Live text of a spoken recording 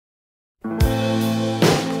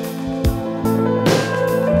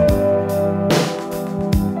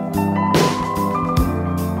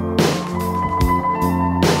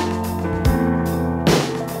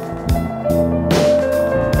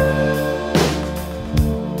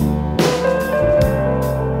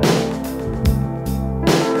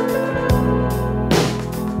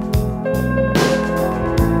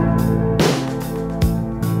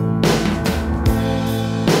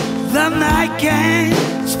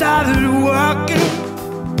walking,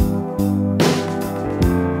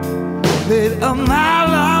 made a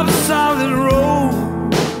mile of solid road.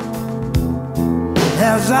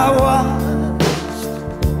 As I watched,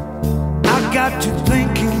 I got to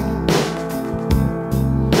thinking,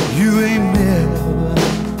 you ain't never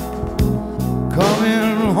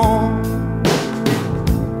coming home.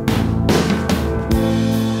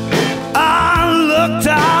 I looked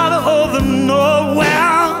out over nowhere.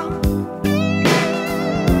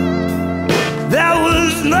 There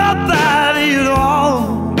was nobody at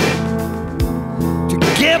all to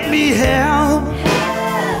get me help,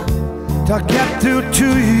 to get through to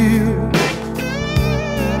you.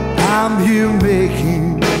 I'm here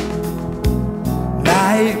making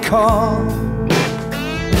night call.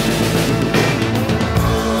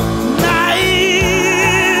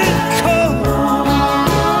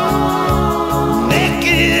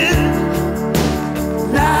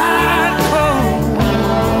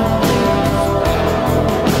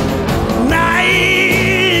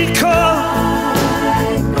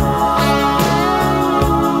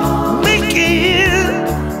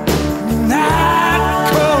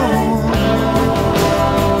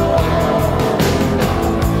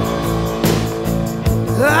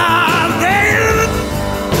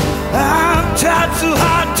 Too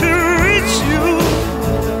hard to reach you,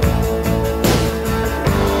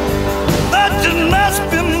 but you must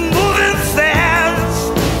be moving fast.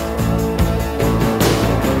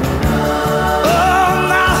 All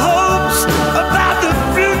my hopes about the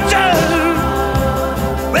future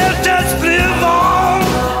will just live on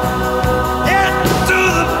into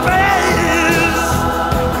the past.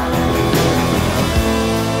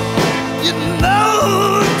 You know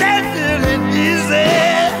that it ain't easy.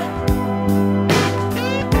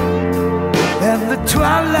 And the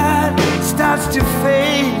twilight starts to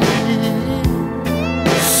fade,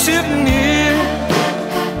 sitting in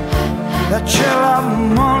the chill of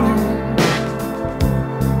morning,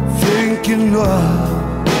 thinking of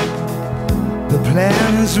the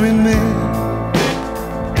plans we made.